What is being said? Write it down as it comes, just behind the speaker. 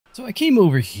So I came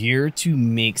over here to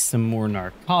make some more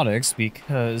narcotics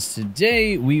because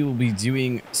today we will be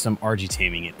doing some RG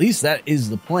taming. At least that is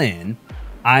the plan.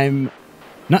 I'm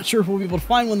not sure if we'll be able to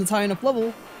find one that's high enough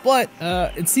level, but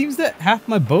it seems that half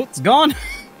my boat's gone.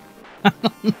 I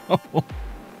don't know.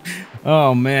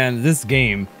 Oh man, this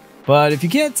game. But if you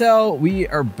can't tell, we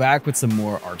are back with some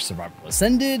more Ark Survival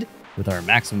Ascended with our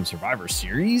Maximum Survivor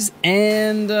series.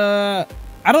 And I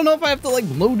don't know if I have to like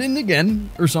load in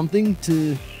again or something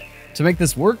to make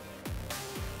this work.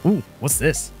 Ooh, what's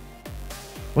this?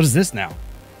 What is this now?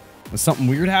 Is something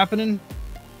weird happening?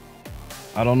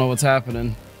 I don't know what's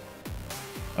happening.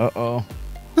 Uh-oh.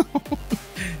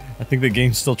 I think the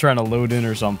game's still trying to load in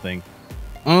or something.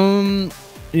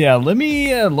 Yeah, let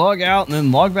me log out and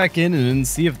then log back in and then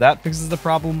see if that fixes the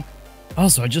problem. Oh,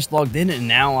 so I just logged in and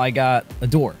now I got a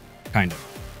door, kind of.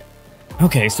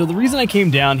 Okay, so the reason I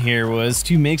came down here was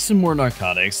to make some more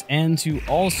narcotics and to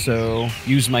also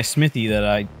use my smithy that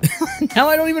I... Now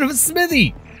I don't even have a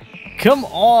smithy! Come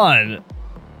on!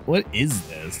 What is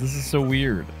this? This is so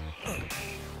weird.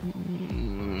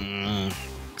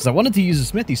 Because I wanted to use a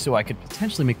smithy so I could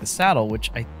potentially make the saddle, which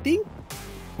I think...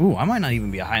 Ooh, I might not even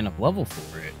be a high enough level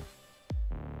for it.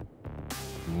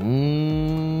 I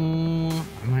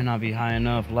might not be high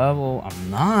enough level.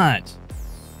 I'm not.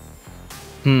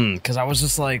 Because I was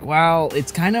just like, wow,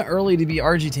 it's kind of early to be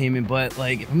RG taming, but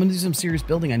like, if I'm going to do some serious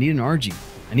building, I need an RG.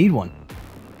 I need one.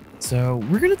 So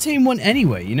we're going to tame one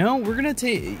anyway, you know? We're going to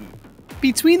take...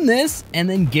 Between this and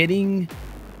then getting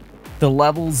the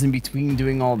levels in between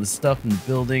doing all the stuff in the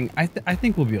building, I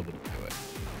think we'll be able to do it.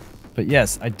 But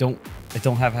yes, I don't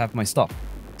have half my stuff.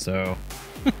 So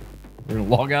we're going to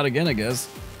log out again, I guess.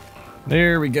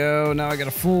 There we go. Now I got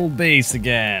a full base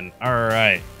again. All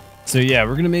right. So yeah,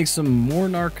 we're going to make some more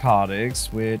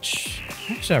narcotics, which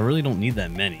actually I really don't need that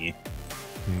many.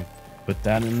 Put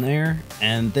that in there.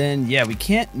 And then, yeah, we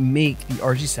can't make the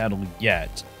RG saddle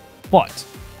yet, but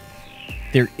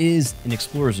there is an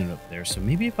explorer zone up there. So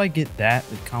maybe if I get that,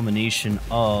 the combination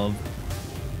of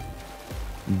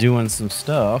doing some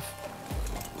stuff,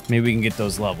 maybe we can get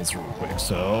those levels real quick.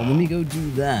 So let me go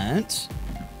do that.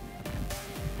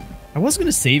 I was going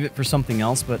to save it for something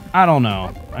else, but I don't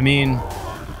know. I mean...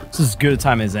 This is as good a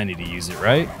time as any to use it,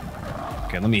 right?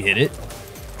 Okay, let me hit it.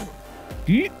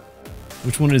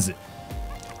 Which one is it?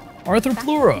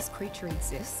 Arthropleura. This creature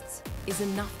exists is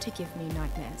enough to give me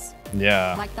nightmares.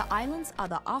 Yeah. Like the island's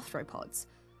other arthropods,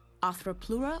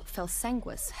 Arthropleura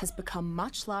felsanguis has become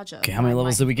much larger. Okay, how many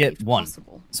levels did we get? One.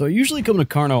 So I usually come to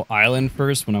Carno Island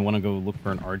first when I want to go look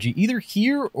for an RG. Either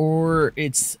here or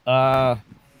it's I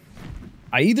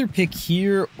either pick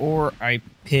here or I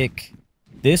pick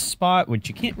this spot, which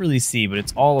you can't really see, but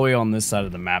it's all the way on this side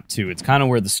of the map too. It's kind of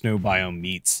where the snow biome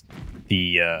meets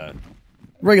the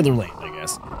regular land, I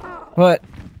guess. But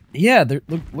yeah,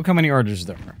 look how many RGs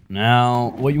there are.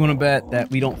 Now, what you want to bet that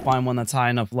we don't find one that's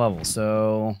high enough level?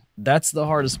 So that's the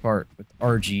hardest part with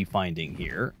RG finding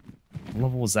here. What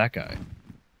level was that guy?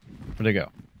 Where'd it go?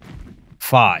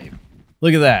 5.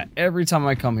 Look at that. Every time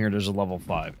I come here, there's a level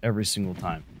 5. Every single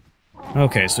time.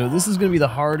 Okay, so this is going to be the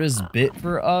hardest bit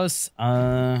for us. So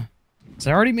I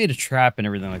already made a trap and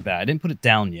everything like that. I didn't put it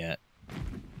down yet.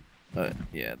 But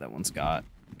yeah, that one's got.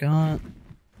 There's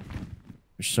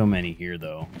so many here,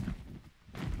 though.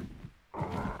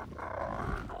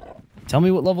 Tell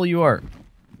me what level you are.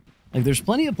 Like, there's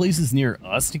plenty of places near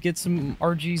us to get some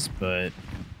RGs, but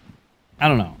I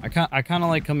don't know. I kind of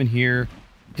like coming here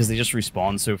because they just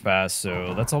respawn so fast,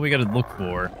 so that's all we got to look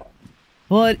for.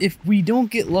 But if we don't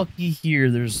get lucky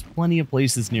here, there's plenty of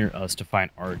places near us to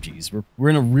find RGs. We're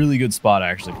in a really good spot,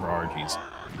 actually, for RGs.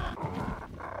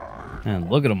 And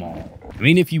look at them all. I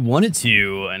mean, if you wanted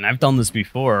to, and I've done this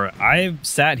before, I've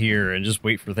sat here and just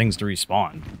wait for things to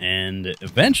respawn. And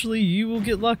eventually, you will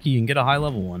get lucky and get a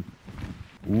high-level one.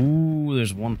 Ooh,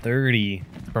 there's 130.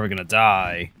 It's probably going to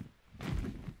die.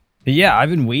 But yeah, I've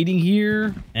been waiting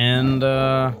here, and,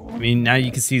 I mean, now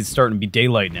you can see it's starting to be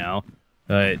daylight now.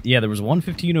 Yeah, there was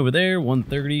 115 over there,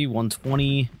 130,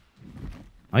 120.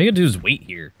 All you gotta do is wait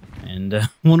here, and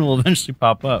one will eventually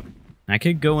pop up. I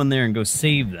could go in there and go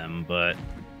save them, but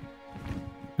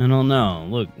I don't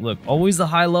know. Look, always the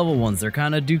high-level ones. They're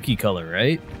kind of dookie color,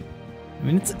 right? I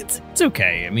mean, it's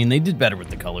okay. I mean, they did better with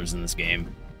the colors in this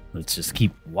game. Let's just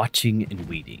keep watching and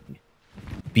waiting.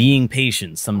 Being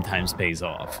patient sometimes pays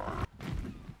off.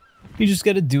 You just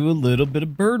gotta do a little bit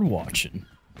of bird watching.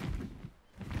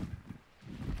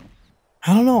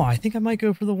 I don't know. I think I might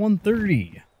go for the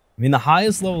 130. I mean, the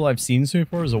highest level I've seen so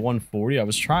far is a 140. I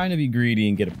was trying to be greedy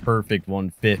and get a perfect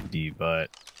 150, but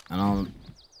I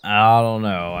don't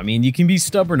know. I mean, you can be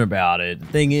stubborn about it. The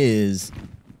thing is,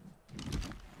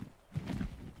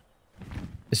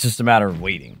 It's just a matter of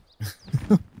waiting.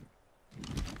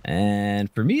 And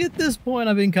for me at this point,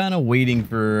 I've been kind of waiting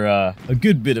for a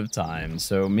good bit of time.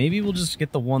 So maybe we'll just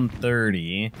get the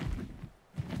 130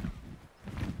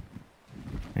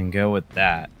 and go with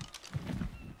that.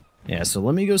 Yeah, so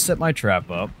let me go set my trap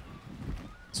up.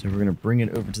 So we're going to bring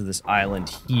it over to this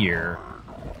island here.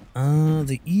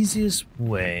 The easiest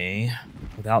way,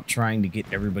 without trying to get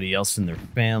everybody else in their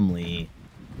family,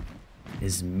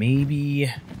 is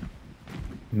maybe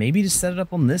to set it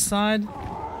up on this side.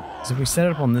 So if we set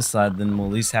it up on this side, then we'll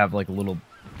at least have like a little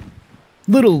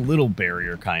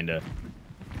barrier, kind of.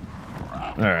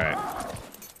 All right.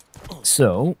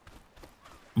 So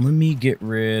let me get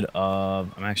rid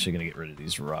of. I'm actually gonna get rid of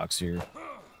these rocks here.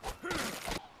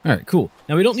 All right, cool.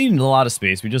 Now we don't need a lot of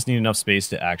space. We just need enough space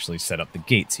to actually set up the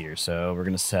gates here. So we're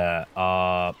gonna set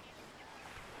up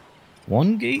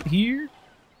one gate here.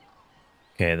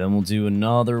 Okay, then we'll do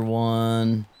another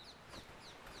one.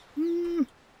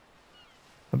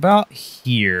 About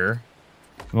here.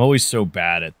 I'm always so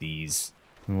bad at these.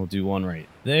 And we'll do one right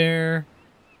there.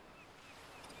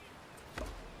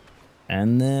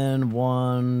 And then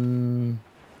one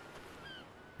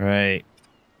right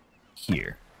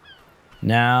here.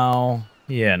 Now,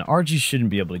 yeah, an RG shouldn't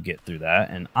be able to get through that,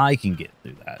 and I can get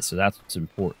through that, so that's what's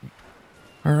important.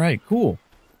 All right, cool.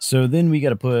 So then we got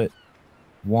to put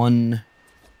one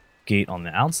gate on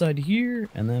the outside here,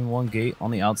 and then one gate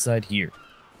on the outside here.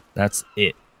 That's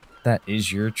it. That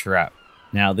is your trap.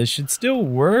 Now, this should still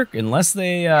work unless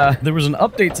they, there was an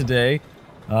update today.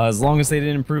 As long as they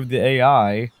didn't improve the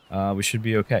AI, we should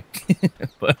be okay.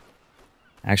 But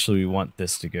actually, we want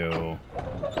this to go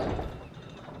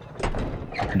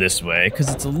this way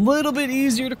because it's a little bit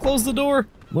easier to close the door.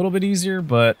 A little bit easier,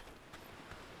 but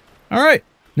all right.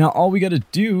 Now, all we got to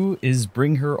do is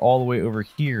bring her all the way over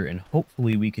here, and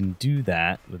hopefully we can do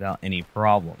that without any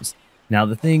problems. Now,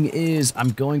 the thing is, I'm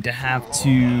going to have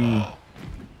to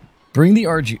bring the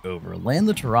RG over, land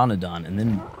the Pteranodon, and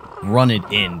then run it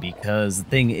in, because the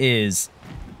thing is,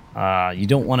 you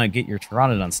don't want to get your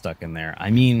Pteranodon stuck in there. I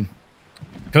mean,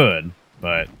 could,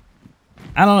 but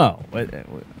I don't know.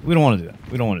 We don't want to do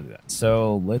that. We don't want to do that.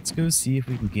 So let's go see if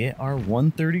we can get our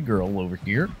 130 girl over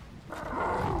here.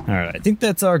 All right, I think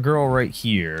that's our girl right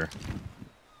here.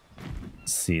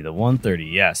 Let's see, the 130,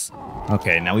 yes.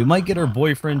 Okay, now we might get her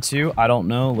boyfriend too. I don't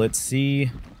know. Let's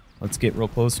see. Let's get real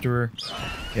close to her.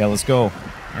 Yeah, let's go. All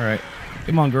right,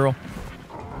 come on, girl.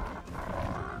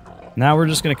 Now we're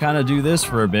just going to kind of do this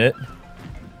for a bit.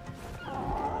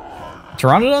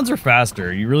 Pteranodons are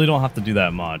faster. You really don't have to do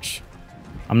that much.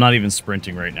 I'm not even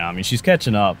sprinting right now. I mean, she's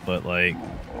catching up, but like...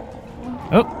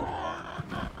 Oh!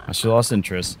 She lost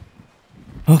interest.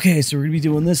 Okay, so we're going to be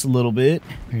doing this a little bit.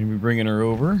 We're going to be bringing her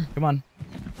over. Come on.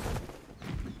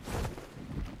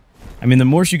 I mean, the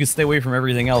more she can stay away from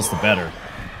everything else, the better.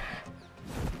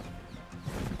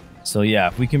 So yeah,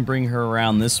 if we can bring her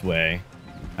around this way,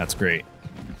 that's great.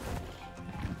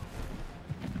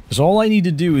 Because all I need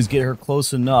to do is get her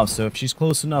close enough, so if she's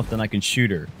close enough, then I can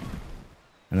shoot her.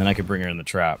 And then I can bring her in the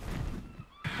trap.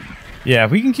 Yeah,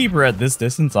 if we can keep her at this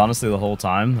distance, honestly, the whole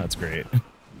time, that's great.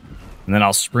 And then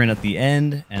I'll sprint at the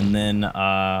end, and then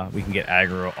we can get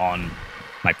aggro on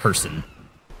my person.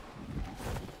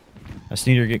 I just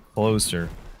need her to get closer.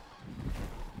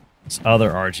 This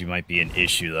other RG might be an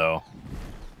issue, though.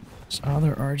 This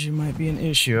other RG might be an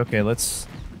issue. Okay, let's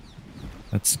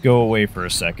go away for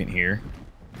a second here.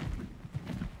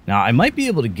 Now, I might be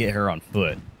able to get her on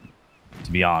foot,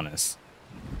 to be honest.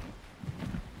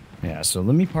 Yeah, so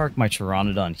let me park my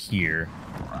Pteranodon here.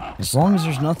 As long as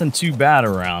there's nothing too bad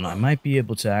around, I might be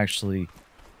able to actually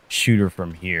shoot her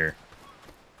from here.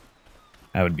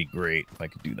 That would be great if I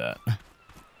could do that.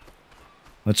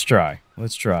 Let's try.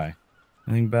 Let's try.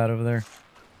 Anything bad over there?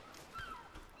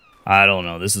 I don't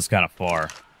know. This is kind of far.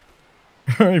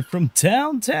 All right, from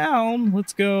downtown,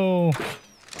 let's go.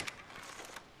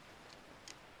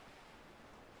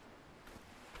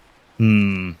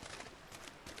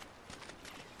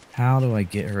 How do I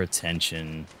get her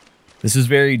attention? This is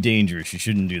very dangerous. You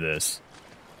shouldn't do this.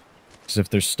 Because if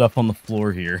there's stuff on the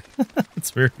floor here,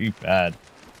 it's very bad.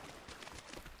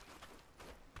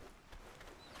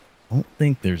 I don't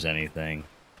think there's anything.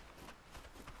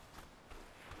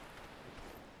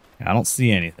 I don't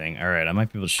see anything. Alright, I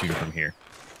might be able to shoot her from here.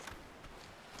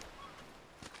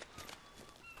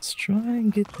 Let's try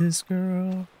and get this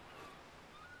girl.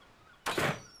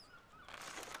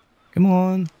 Come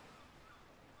on.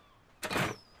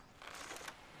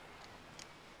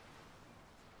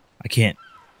 I can't.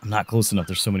 I'm not close enough.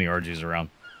 There's so many RGs around.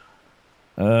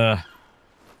 Yeah,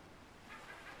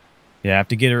 I have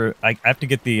to get her. I have to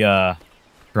get the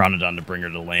Pteranodon to bring her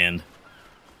to land.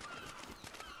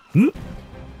 There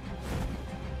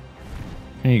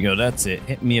you go, that's it.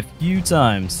 Hit me a few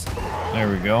times. There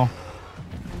we go.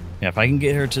 Yeah, if I can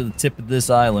get her to the tip of this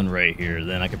island right here,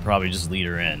 then I could probably just lead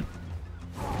her in.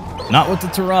 Not with the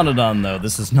Pteranodon, though.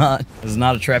 This is not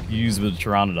a trap you use with a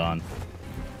Pteranodon.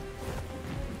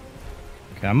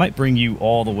 Okay, I might bring you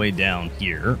all the way down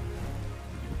here.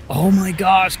 Oh my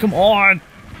gosh, come on!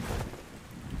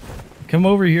 Come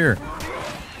over here.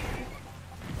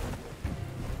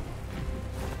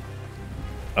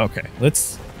 Okay,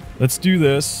 let's do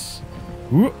this.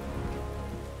 Whoop.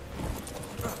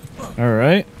 All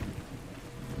right.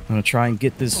 I'm gonna try and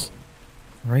get this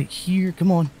right here.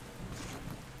 Come on.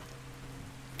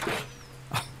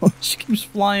 Oh, she keeps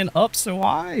flying up so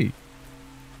high.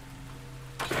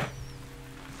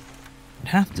 I'd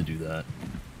have to do that.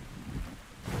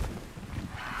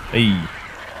 Hey.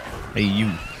 Hey,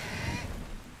 you.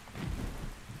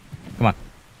 Come on.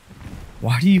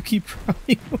 Why do you keep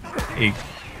running away?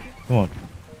 Come on.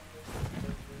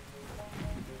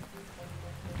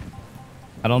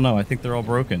 I don't know. I think they're all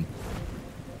broken.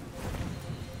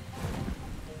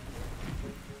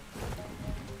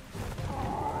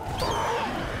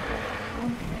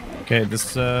 Okay,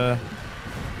 this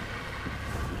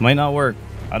might not work.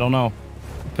 I don't know.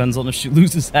 Depends on if she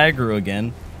loses aggro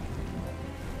again.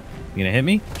 You gonna hit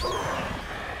me?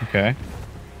 Okay.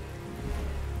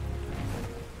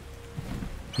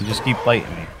 You just keep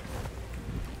biting me.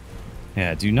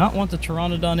 Yeah, do not want the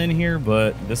Pteranodon in here,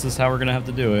 but this is how we're gonna have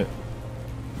to do it.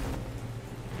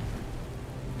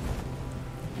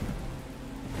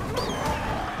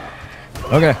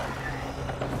 Okay.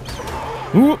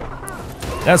 Ooh!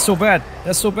 That's so bad.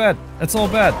 That's so bad. That's all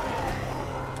bad.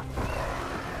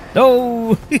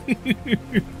 No!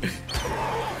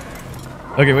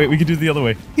 Okay, wait, we can do it the other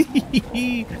way.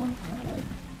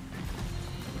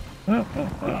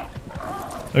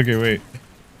 Okay, wait.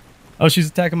 Oh, she's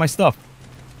attacking my stuff.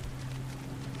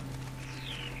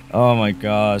 Oh my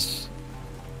gosh.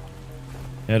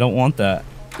 Yeah, I don't want that.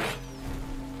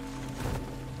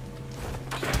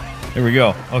 There we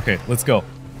go. Okay, let's go.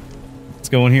 Let's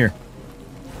go in here.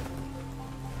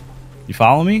 You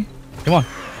follow me? Come on.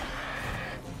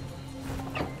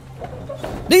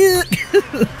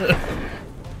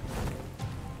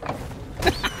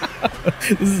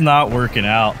 This is not working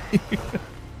out.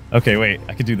 Okay, wait.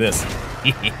 I could do this.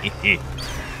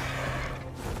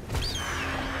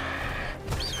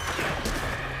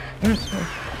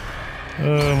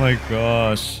 Oh my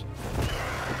gosh.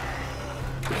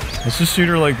 Let's just shoot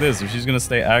her like this if she's gonna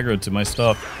stay aggro to my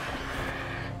stuff.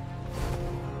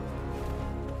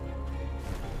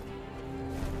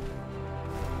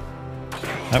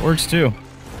 That works too.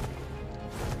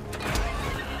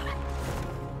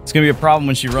 It's gonna be a problem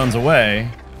when she runs away,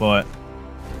 but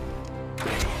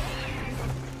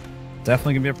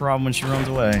definitely gonna be a problem when she runs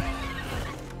away.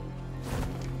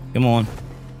 Come on.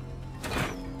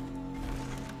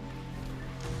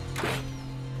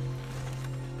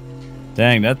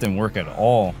 Dang, that didn't work at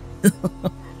all.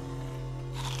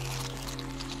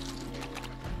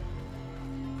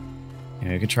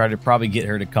 Yeah, I could try to probably get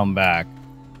her to come back.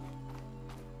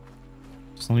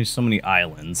 There's only so many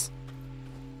islands.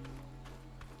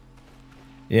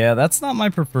 Yeah, that's not my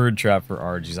preferred trap for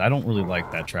Argies. I don't really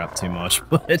like that trap too much,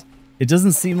 but it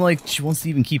doesn't seem like she wants to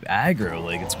even keep aggro.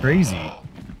 Like, it's crazy.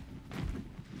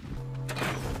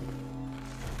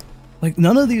 Like,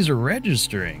 none of these are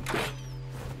registering.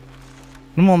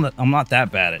 I'm not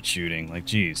that bad at shooting. Like,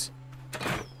 geez.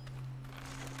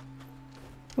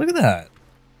 Look at that.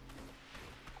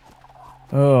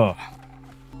 Oh.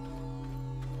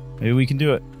 Maybe we can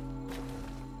do it.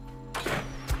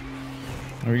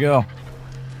 There we go.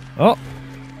 Oh.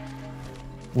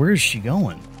 Where is she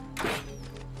going?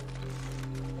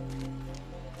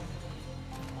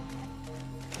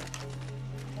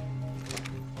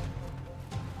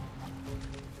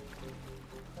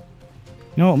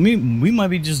 You know, we might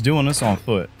be just doing this on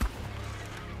foot.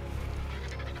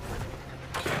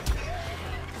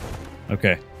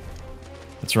 Okay.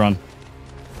 Let's run.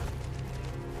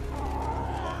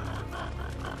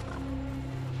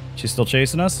 She's still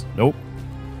chasing us? Nope.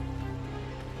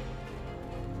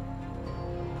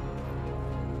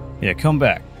 Yeah, come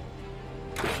back.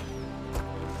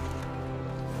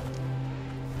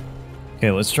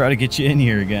 Okay, let's try to get you in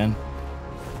here again.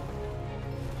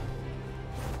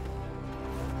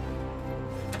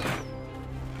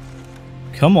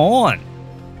 Come on!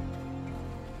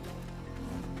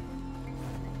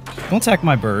 Don't attack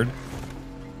my bird.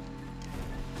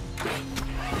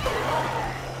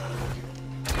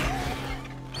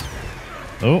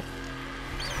 Oh.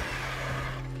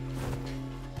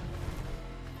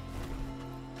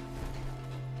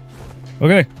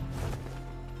 Okay.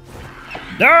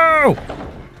 No!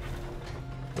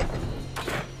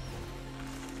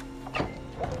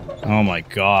 Oh my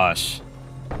gosh.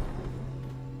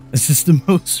 This is the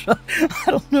most... I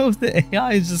don't know if the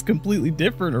AI is just completely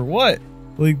different or what.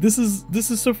 Like, this is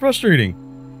so frustrating.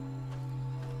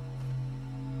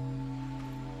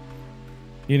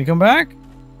 You gonna come back?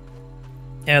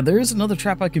 Yeah, there is another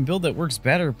trap I can build that works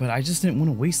better, but I just didn't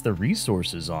want to waste the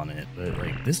resources on it. But,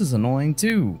 like, this is annoying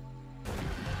too.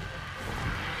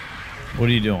 What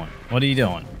are you doing? What are you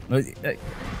doing? What's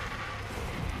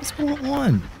going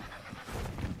on?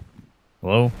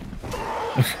 Hello?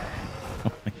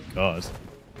 Oh my gosh.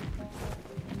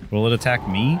 Will it attack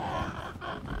me?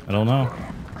 I don't know.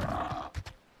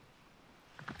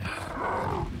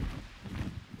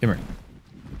 Come here.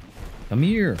 Come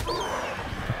here.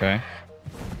 Okay.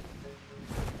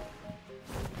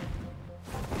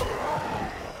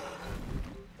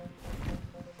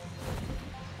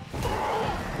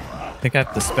 I think I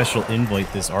have to special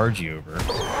invite this RG over.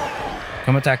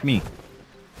 Come attack me.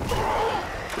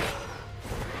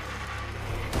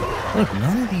 Look,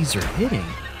 none of these are hitting.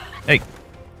 Hey.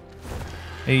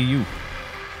 Hey, you.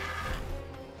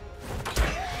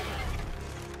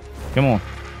 Come on.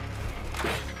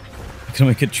 Can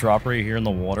we get drop right here in the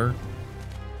water?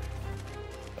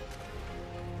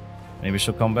 Maybe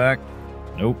she'll come back?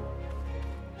 Nope.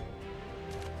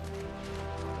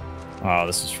 Oh,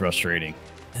 this is frustrating.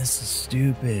 This is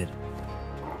stupid.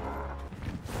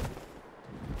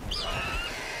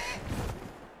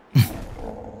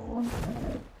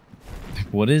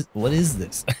 What is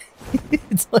this?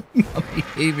 It's like not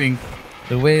behaving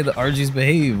the way the RGs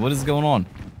behave. What is going on?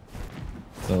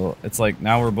 So it's like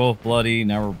now we're both bloody,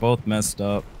 now we're both messed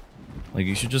up. Like,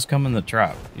 you should just come in the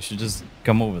trap. You should just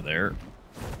come over there.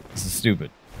 This is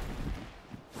stupid.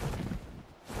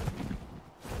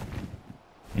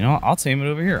 You know what? I'll tame it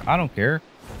over here. I don't care.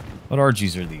 What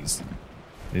RGs are these?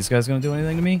 Are these guys gonna do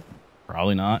anything to me?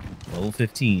 Probably not. Level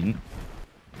 15.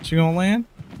 She gonna land?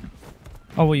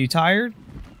 Oh, well, you tired?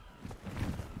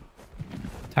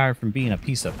 Tired from being a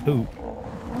piece of poop.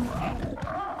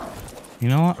 You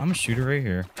know what? I'm gonna shoot her right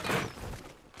here.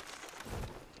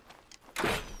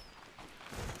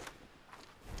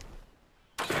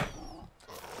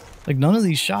 Like, none of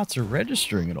these shots are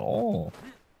registering at all.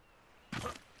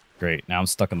 Great. Now I'm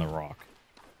stuck in the rock.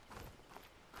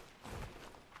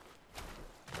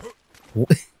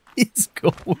 What is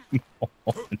going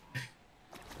on?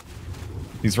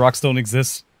 These rocks don't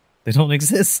exist. They don't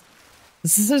exist.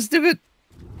 This is so stupid.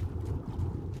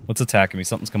 What's attacking me?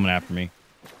 Something's coming after me.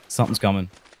 Something's coming.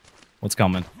 What's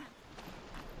coming?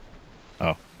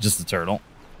 Oh, just the turtle.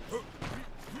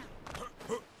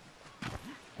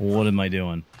 What am I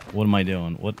doing? What am I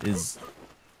doing? What is...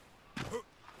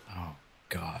 Oh,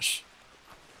 gosh.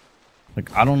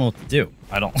 Like, I don't know what to do.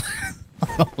 I don't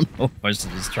know if I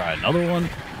should just try another one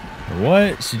or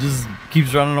what. She just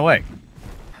keeps running away.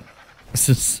 This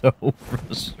is so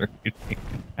frustrating.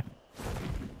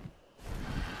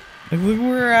 Like, look where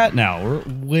we're at now. We're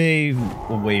way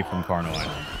away from Carno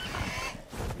Island.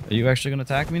 Are you actually going to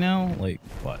attack me now? Like,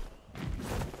 what?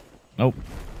 Nope.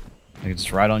 I can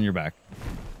just ride on your back.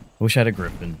 I wish I had a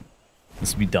griffin.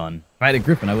 This would be done. If I had a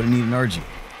griffin, I wouldn't need an RG.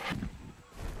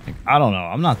 Like, I don't know.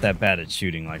 I'm not that bad at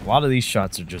shooting. Like, a lot of these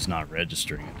shots are just not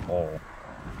registering at all.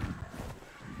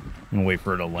 I'm going to wait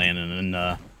for her to land and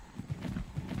then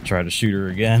try to shoot her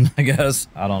again, I guess.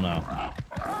 I don't know.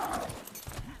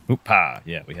 Oop-ha.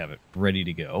 Yeah, we have it ready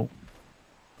to go.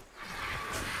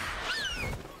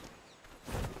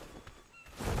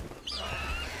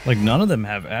 Like, none of them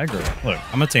have aggro. Look,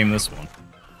 I'm gonna tame this one.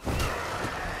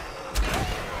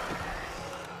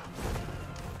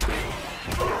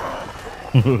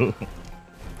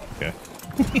 Okay.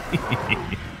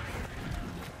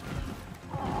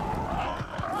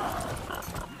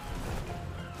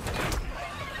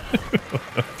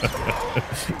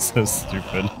 So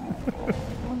stupid.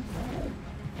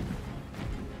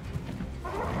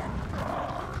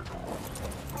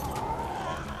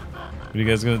 What are you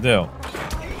guys gonna do?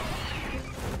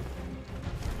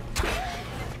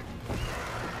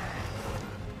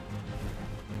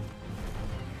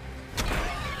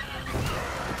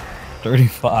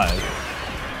 $35.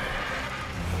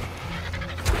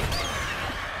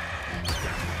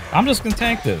 I'm just gonna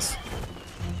tank this.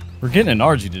 We're getting an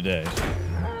RG today.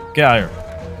 Get out of here.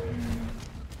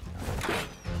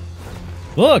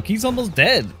 Look, he's almost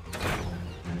dead.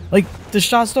 Like, the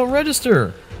shots don't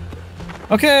register.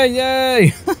 Okay,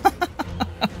 yay!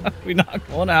 We knocked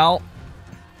one out.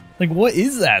 Like, what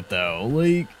is that, though?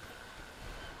 Like,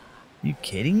 you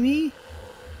kidding me?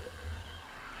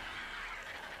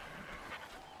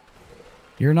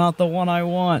 You're not the one I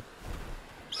want.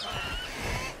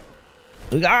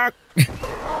 Ah!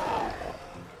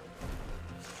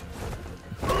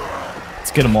 Let's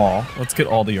get them all. Let's get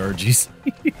all the RGs.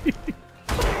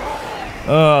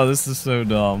 Oh, this is so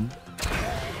dumb.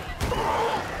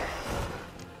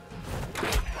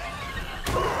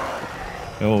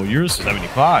 Oh, you're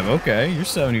 75. Okay, you're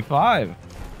 75.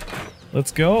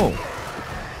 Let's go.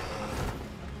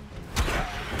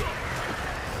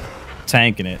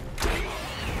 Tanking it.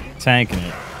 Tanking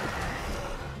it.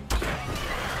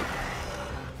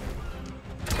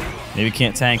 Maybe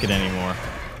can't tank it anymore.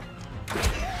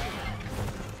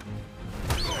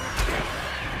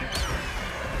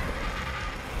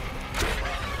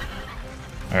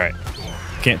 Alright.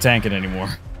 Can't tank it anymore.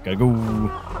 Gotta go.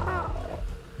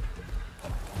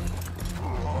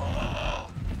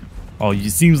 Oh, it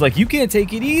seems like you can't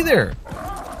take it either.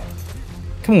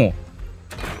 Come on.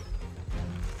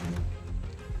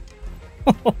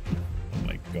 Oh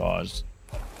my gosh.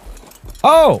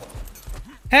 Oh!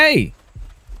 Hey!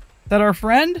 Is that our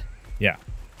friend? Yeah.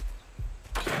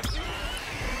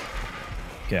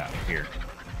 Get out of here.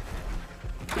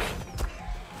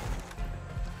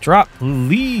 Drop,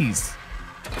 please.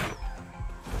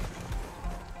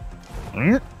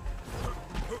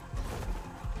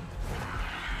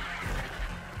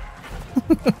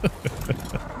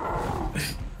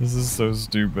 This is so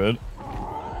stupid.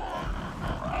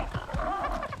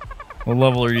 What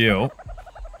level are you?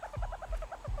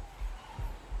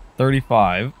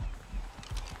 35.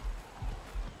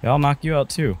 Yeah, I'll knock you out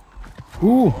too.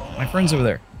 Ooh, my friend's over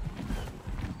there.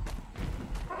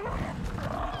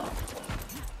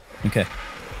 Okay.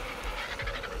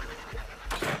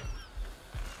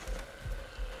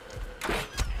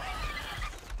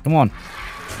 Come on.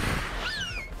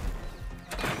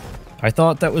 I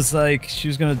thought that was like she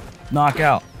was gonna knock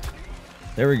out.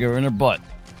 There we go, in her butt.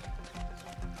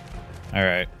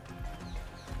 Alright.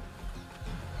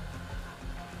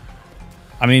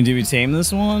 I mean, do we tame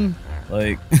this one?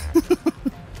 Like...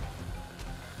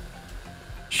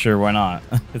 Sure, why not?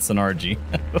 It's an RG.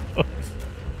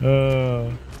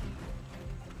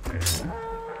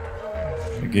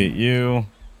 I get you.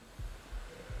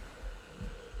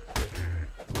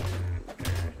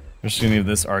 We're just gonna give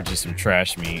this RG some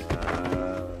trash meat.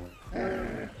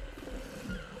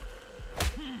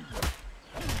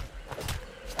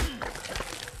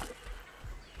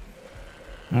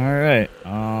 Alright,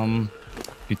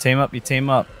 you tame up, you tame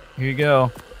up. Here you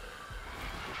go.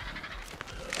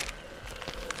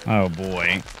 Oh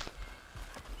boy.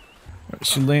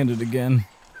 She landed again.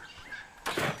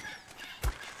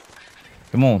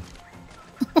 Come on.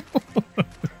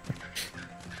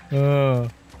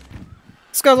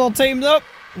 This guy's all tamed up.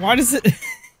 Why does it...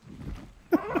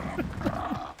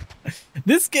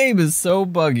 This game is so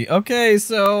buggy. Okay,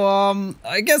 so,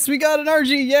 I guess we got an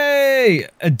RG. Yay!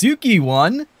 A dookie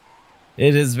one.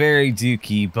 It is very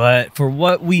dookie, but for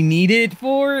what we need it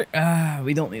for,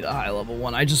 we don't need a high level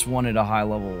one. I just wanted a high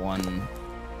level one.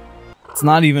 It's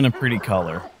not even a pretty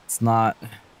color. It's not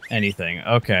anything.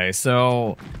 Okay,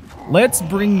 so let's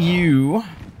bring you...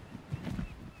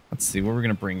 Let's see, where we're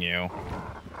gonna bring you.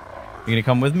 You gonna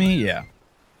come with me? Yeah.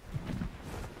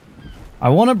 I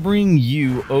want to bring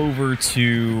you over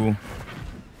to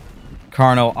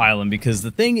Carno Island because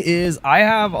the thing is, I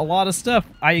have a lot of stuff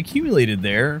I accumulated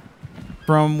there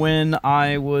from when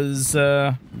I was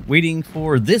waiting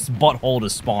for this butthole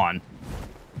to spawn.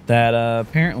 That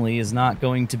apparently is not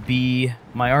going to be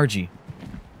my RG.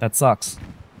 That sucks.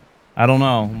 I don't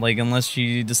know. Like, unless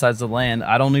she decides to land,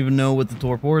 I don't even know what the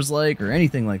torpor is like or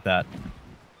anything like that.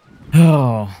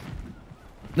 Oh.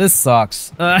 This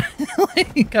sucks.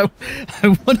 Like, I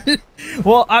wanted...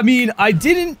 Well, I mean, I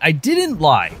didn't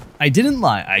lie. I didn't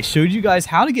lie. I showed you guys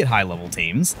how to get high-level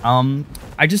tames.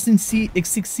 I just didn't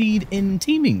succeed in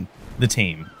taming the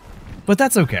tame. But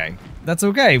that's okay. That's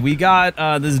okay. We got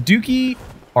this dookie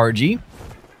RG.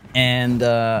 And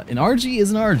an RG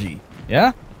is an RG.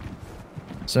 Yeah?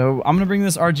 So I'm going to bring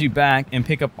this RG back and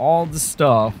pick up all the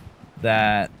stuff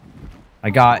that I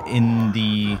got in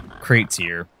the crates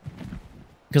here.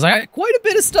 Because I got quite a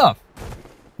bit of stuff.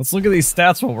 Let's look at these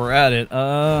stats while we're at it.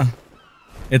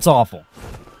 It's awful.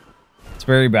 It's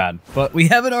very bad. But we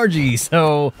have an RG,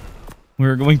 so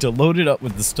we're going to load it up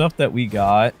with the stuff that we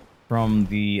got from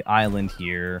the island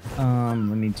here. Let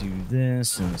me do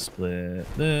this and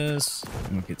split this.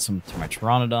 I'm going to get some to my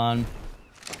Pteranodon.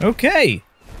 Okay.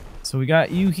 So we got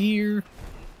you here.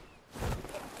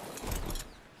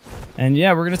 And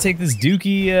yeah, we're going to take this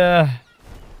dookie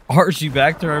RG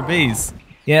back to our base.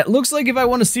 Yeah, it looks like if I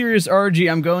want a serious RG,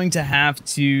 I'm going to have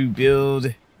to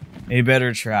build a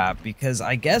better trap, because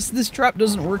I guess this trap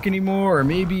doesn't work anymore, or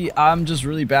maybe I'm just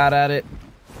really bad at it.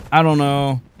 I don't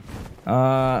know.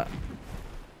 I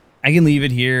can leave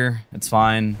it here. It's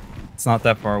fine. It's not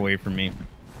that far away from me.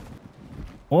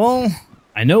 Well,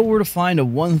 I know where to find a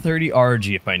 130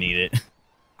 RG if I need it.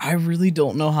 I really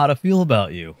don't know how to feel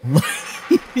about you.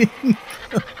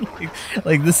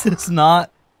 like, this is not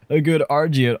a good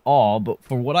RG at all, but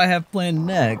for what I have planned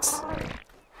next,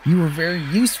 you were very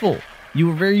useful. You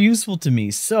were very useful to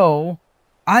me, so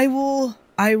I will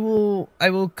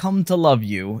come to love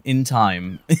you in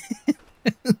time.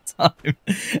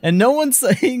 And no one's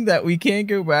saying that we can't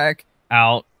go back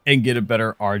out and get a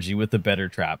better RG with a better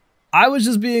trap. I was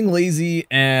just being lazy,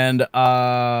 and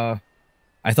I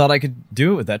thought I could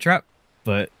do it with that trap,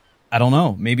 but I don't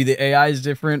know. Maybe the AI is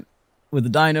different with the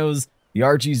dinos. The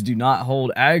RGs do not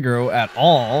hold aggro at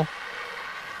all.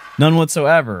 None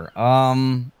whatsoever.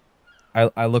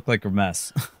 I look like a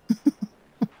mess.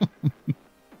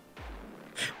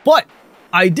 But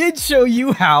I did show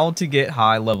you how to get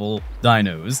high level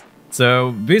dinos.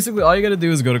 So basically all you gotta do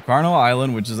is go to Carno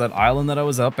Island, which is that island that I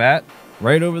was up at,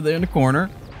 right over there in the corner.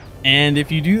 And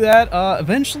if you do that,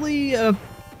 eventually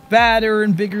badder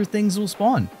and bigger things will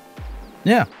spawn.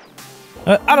 Yeah.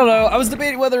 I don't know. I was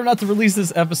debating whether or not to release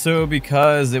this episode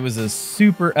because it was a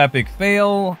super epic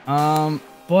fail.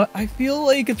 But I feel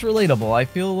like it's relatable. I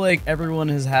feel like everyone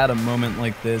has had a moment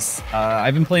like this.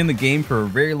 I've been playing the game for a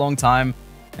very long time,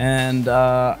 and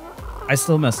I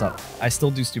still mess up. I still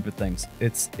do stupid things.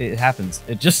 It happens.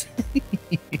 It just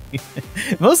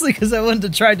mostly because I wanted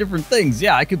to try different things.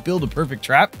 Yeah, I could build a perfect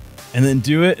trap and then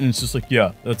do it, and it's just like,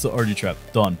 yeah, that's the RG trap.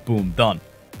 Done. Boom. Done.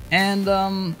 And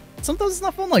sometimes it's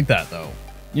not fun like that, though.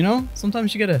 You know,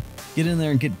 sometimes you gotta get in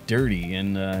there and get dirty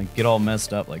and get all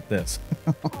messed up like this.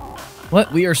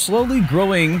 But we are slowly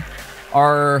growing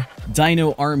our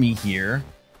dino army here,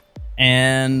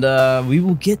 and we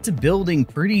will get to building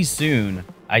pretty soon.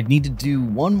 I need to do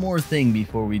one more thing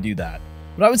before we do that.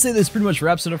 But I would say this pretty much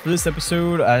wraps it up for this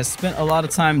episode. I spent a lot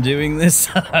of time doing this.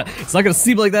 It's not going to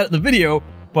seem like that in the video,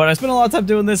 but I spent a lot of time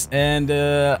doing this, and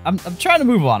I'm trying to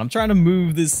move on. I'm trying to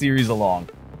move this series along.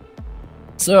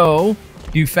 So,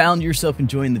 if you found yourself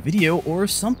enjoying the video, or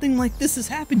if something like this has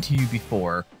happened to you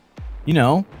before, you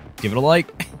know, give it a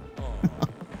like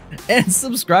and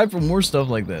subscribe for more stuff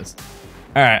like this.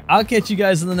 All right, I'll catch you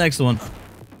guys in the next one.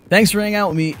 Thanks for hanging out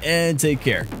with me, and take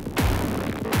care.